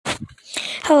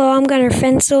Hello, I'm Gunnar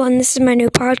Fencl, and this is my new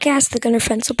podcast, the Gunnar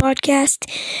Fencl Podcast.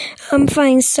 I'm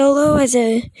flying solo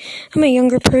I'm a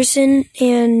younger person,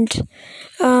 and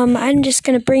I'm just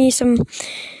going to bring you some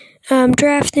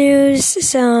draft news,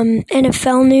 some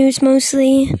NFL news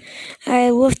mostly. I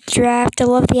love the draft, I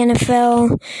love the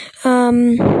NFL,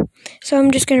 so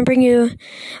I'm just going to bring you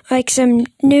some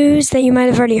news that you might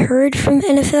have already heard from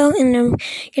NFL, and I'm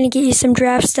going to get you some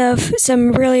draft stuff,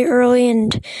 some really early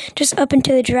and just up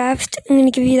into the draft. I'm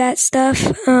going to give you that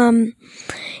stuff,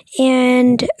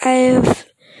 and I've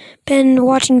been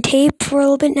watching tape for a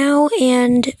little bit now,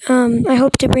 and I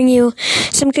hope to bring you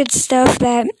some good stuff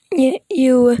that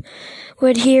you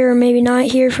would hear or maybe not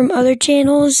hear from other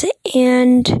channels,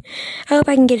 and I hope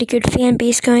I can get a good fan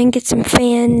base going, get some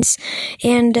fans,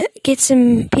 and get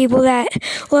some people that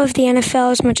love the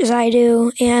NFL as much as I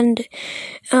do, and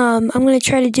I'm going to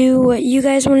try to do what you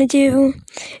guys want to do,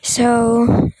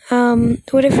 so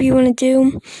whatever you want to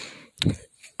do,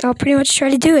 I'll pretty much try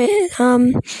to do it.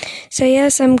 So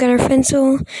yes, I'm Gunnar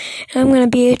Fencl, and I'm going to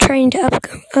be trying to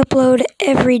upload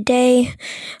every day,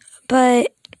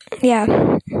 but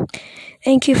yeah.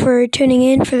 Thank you for tuning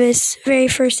in for this very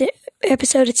first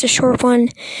episode. It's a short one,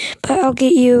 but I'll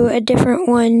get you a different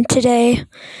one today.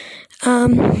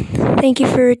 Thank you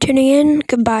for tuning in.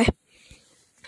 Goodbye.